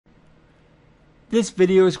This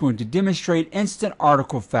video is going to demonstrate Instant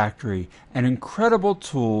Article Factory, an incredible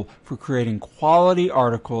tool for creating quality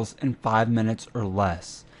articles in 5 minutes or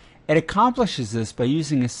less. It accomplishes this by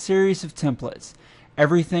using a series of templates,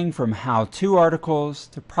 everything from how-to articles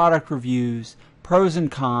to product reviews, pros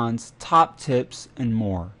and cons, top tips, and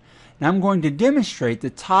more. Now I'm going to demonstrate the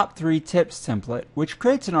top 3 tips template, which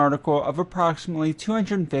creates an article of approximately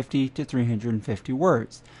 250 to 350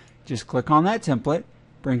 words. Just click on that template,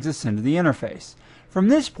 brings us into the interface. From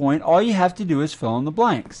this point, all you have to do is fill in the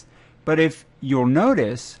blanks. But if you'll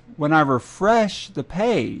notice, when I refresh the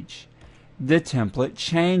page, the template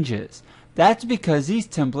changes. That's because these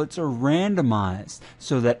templates are randomized,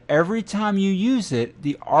 so that every time you use it,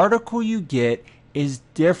 the article you get is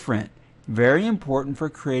different. Very important for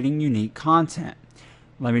creating unique content.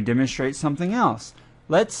 Let me demonstrate something else.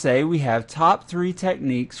 Let's say we have top 3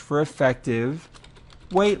 techniques for effective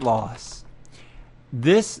weight loss.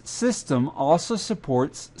 This system also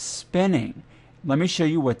supports spinning. Let me show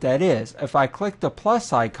you what that is. If I click the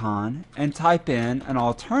plus icon and type in an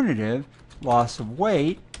alternative, loss of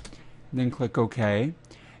weight, then click OK,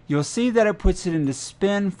 you'll see that it puts it into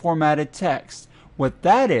spin formatted text. What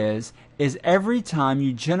that is every time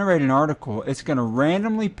you generate an article, it's going to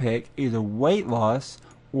randomly pick either weight loss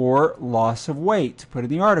or loss of weight to put in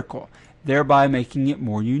the article, thereby making it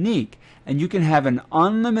more unique. And you can have an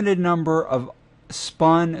unlimited number of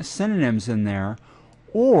spun synonyms in there,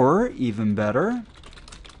 or even better,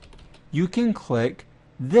 you can click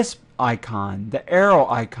this icon, the arrow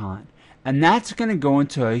icon, and that's going to go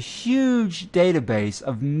into a huge database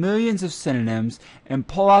of millions of synonyms and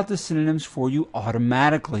pull out the synonyms for you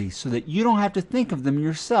automatically so that you don't have to think of them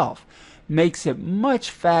yourself. Makes it much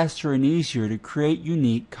faster and easier to create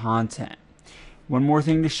unique content. One more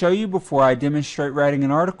thing to show you before I demonstrate writing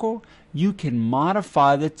an article. You can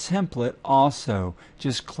modify the template also.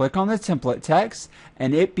 Just click on the template text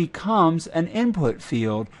and it becomes an input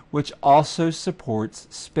field, which also supports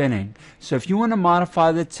spinning. So if you want to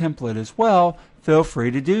modify the template as well, feel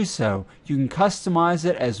free to do so. You can customize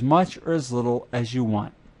it as much or as little as you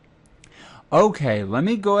want. Okay, let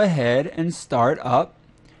me go ahead and start up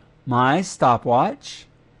my stopwatch.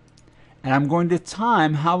 And I'm going to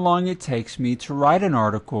time how long it takes me to write an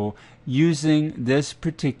article using this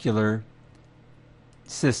particular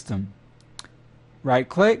system. Right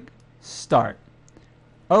click, start.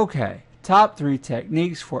 Okay, top 3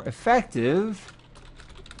 techniques for effective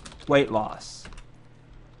weight loss.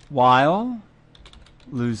 While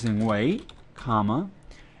losing weight, comma,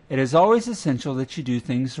 it is always essential that you do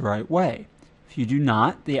things the right way. If you do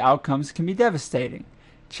not, the outcomes can be devastating.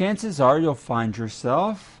 Chances are you'll find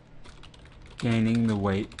yourself gaining the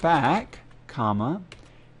weight back, comma,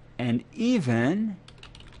 and even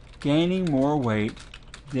gaining more weight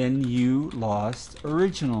than you lost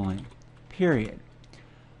originally, period.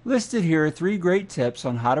 Listed here are 3 great tips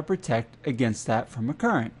on how to protect against that from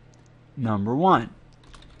occurring. Number 1,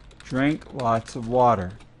 drink lots of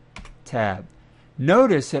water, tab.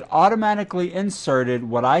 Notice it automatically inserted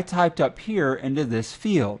what I typed up here into this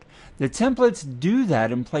field. The templates do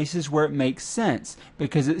that in places where it makes sense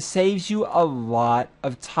because it saves you a lot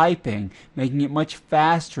of typing, making it much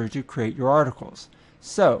faster to create your articles.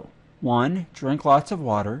 So, 1, drink lots of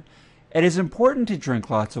water. It is important to drink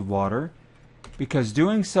lots of water because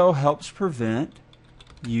doing so helps prevent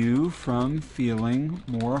you from feeling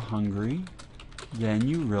more hungry than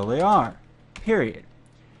you really are, period.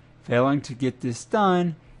 Failing to get this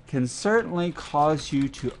done can certainly cause you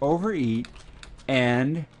to overeat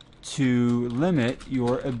and to limit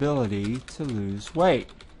your ability to lose weight,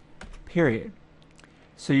 period.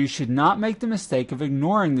 So you should not make the mistake of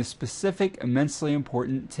ignoring this specific, immensely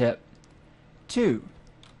important tip. 2,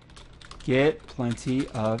 get plenty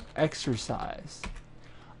of exercise.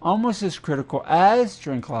 Almost as critical as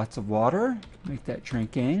drink lots of water, make that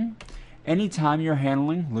drinking. Anytime you're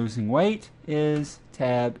handling losing weight is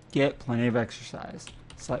tab, get plenty of exercise.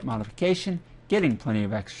 Slight modification, getting plenty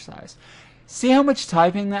of exercise. See how much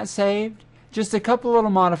typing that saved? Just a couple little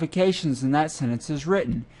modifications and that sentence is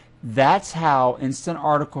written. That's how Instant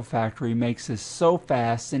Article Factory makes this so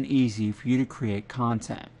fast and easy for you to create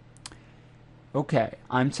content. Okay,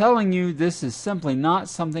 I'm telling you this is simply not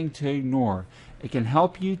something to ignore. It can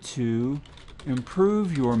help you to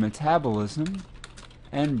improve your metabolism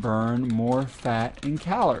and burn more fat and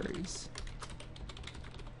calories,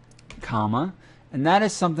 comma, and that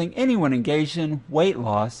is something anyone engaged in weight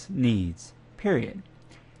loss needs, period.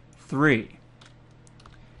 3,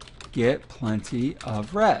 get plenty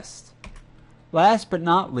of rest. Last but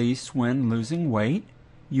not least, when losing weight,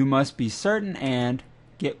 you must be certain and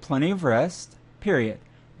get plenty of rest, period.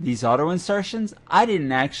 these auto insertions, I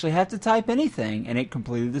didn't actually have to type anything and it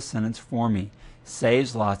completed the sentence for me.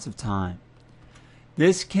 Saves lots of time.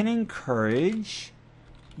 This can encourage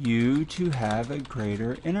you to have a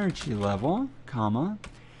greater energy level, comma,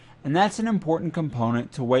 and that's an important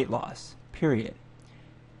component to weight loss, period.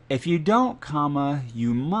 If you don't, comma,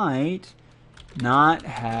 you might not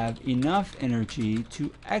have enough energy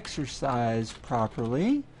to exercise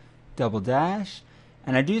properly, double dash,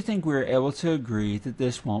 and I do think we're able to agree that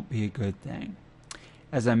this won't be a good thing.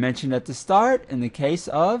 As I mentioned at the start, in the case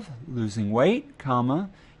of losing weight, comma,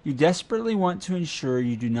 you desperately want to ensure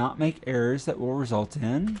you do not make errors that will result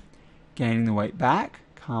in gaining the weight back,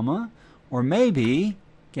 comma, or maybe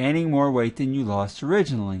gaining more weight than you lost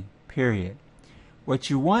originally, period. What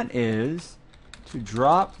you want is to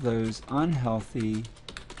drop those unhealthy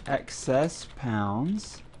excess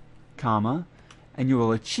pounds, comma, and you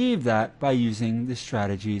will achieve that by using the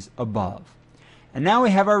strategies above. And now we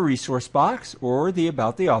have our resource box, or the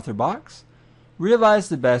About the Author box. Realize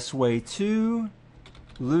the best way to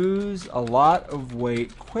lose a lot of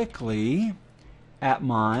weight quickly at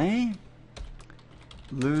my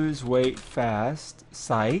Lose Weight Fast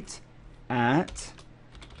site at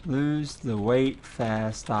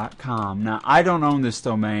losetheweightfast.com. Now, I don't own this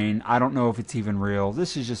domain. I don't know if it's even real.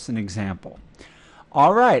 This is just an example.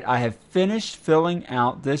 All right, I have finished filling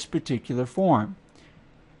out this particular form.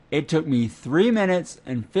 It took me 3 minutes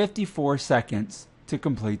and 54 seconds to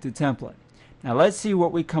complete the template. Now let's see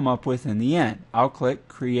what we come up with in the end. I'll click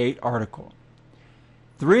Create Article.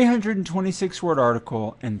 326 word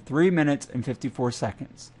article in 3 minutes and 54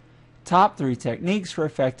 seconds. Top 3 techniques for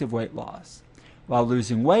effective weight loss. While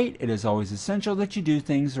losing weight, it is always essential that you do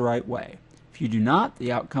things the right way. If you do not,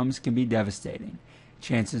 the outcomes can be devastating.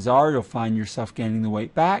 Chances are you'll find yourself gaining the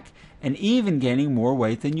weight back and even gaining more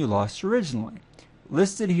weight than you lost originally.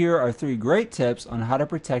 Listed here are 3 great tips on how to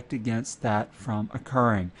protect against that from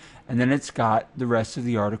occurring. And then it's got the rest of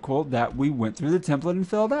the article that we went through the template and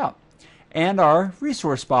filled out. And our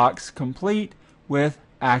resource box complete with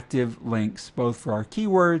active links, both for our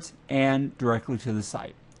keywords and directly to the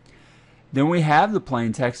site. Then we have the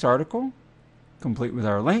plain text article, complete with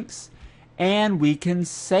our links, and we can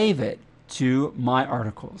save it to My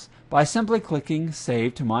Articles by simply clicking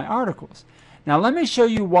Save to My Articles. Now let me show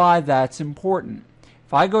you why that's important.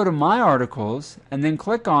 If I go to My Articles and then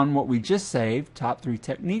click on what we just saved, Top 3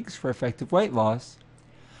 Techniques for Effective Weight Loss,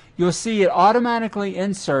 you'll see it automatically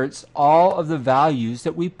inserts all of the values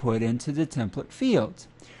that we put into the template fields.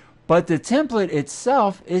 But the template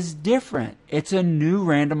itself is different. It's a new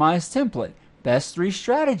randomized template. Best 3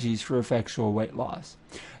 strategies for effectual weight loss.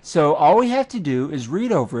 So all we have to do is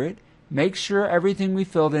read over it, make sure everything we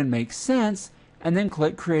filled in makes sense, and then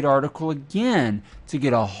click Create Article again to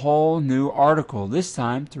get a whole new article, this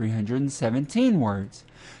time 317 words.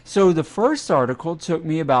 So the first article took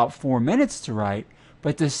me about 4 minutes to write,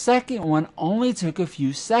 but the second one only took a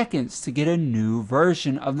few seconds to get a new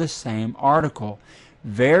version of the same article.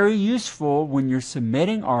 Very useful when you're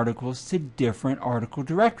submitting articles to different article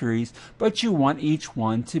directories, but you want each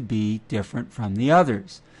one to be different from the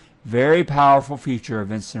others. Very powerful feature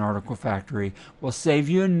of Instant Article Factory, will save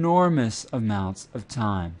you enormous amounts of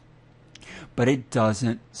time. But it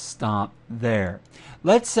doesn't stop there.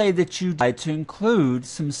 Let's say that you decide to include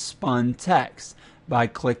some spun text by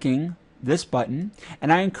clicking this button,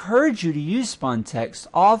 and I encourage you to use Spun Text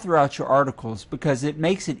all throughout your articles because it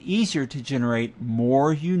makes it easier to generate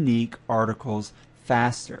more unique articles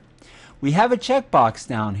faster. We have a checkbox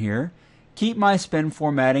down here, Keep My Spin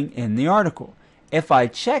Formatting in the Article. If I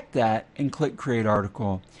check that and click Create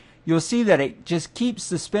Article, you'll see that it just keeps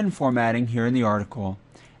the spin formatting here in the article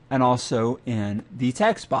and also in the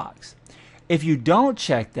text box. If you don't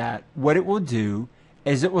check that, what it will do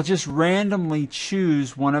is it will just randomly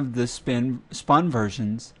choose one of the spun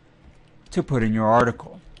versions to put in your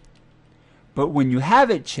article. But when you have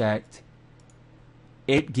it checked,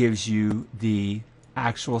 it gives you the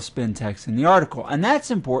actual spin text in the article. And that's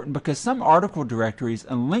important because some article directories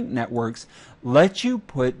and link networks let you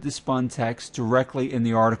put the spun text directly in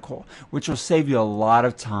the article, which will save you a lot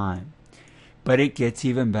of time. But it gets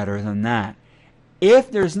even better than that. If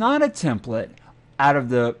there's not a template out of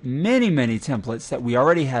the many templates that we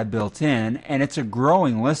already have built in, and it's a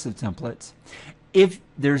growing list of templates, if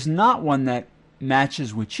there's not one that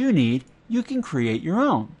matches what you need, you can create your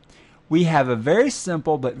own. We have a very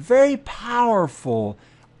simple but very powerful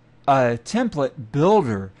template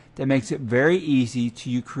builder that makes it very easy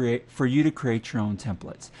for you to create your own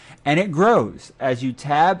templates. And it grows. As you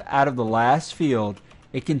tab out of the last field,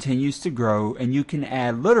 it continues to grow, and you can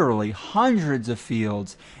add literally hundreds of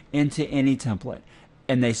fields into any template.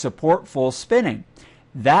 And they support full spinning.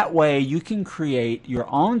 That way you can create your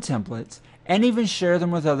own templates and even share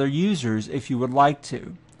them with other users if you would like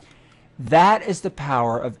to. That is the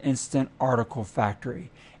power of Instant Article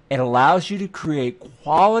Factory. It allows you to create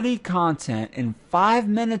quality content in 5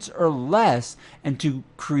 minutes or less and to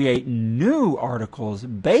create new articles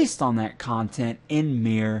based on that content in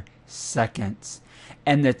mere seconds.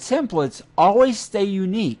 And the templates always stay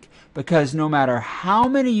unique because no matter how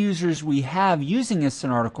many users we have using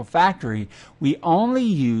Instant Article Factory, we only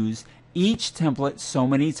use each template so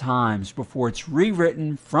many times before it's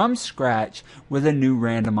rewritten from scratch with a new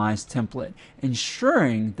randomized template,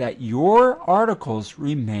 ensuring that your articles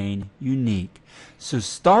remain unique. So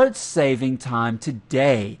start saving time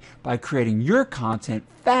today by creating your content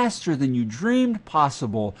faster than you dreamed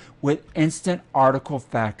possible with Instant Article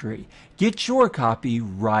Factory. Get your copy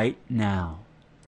right now.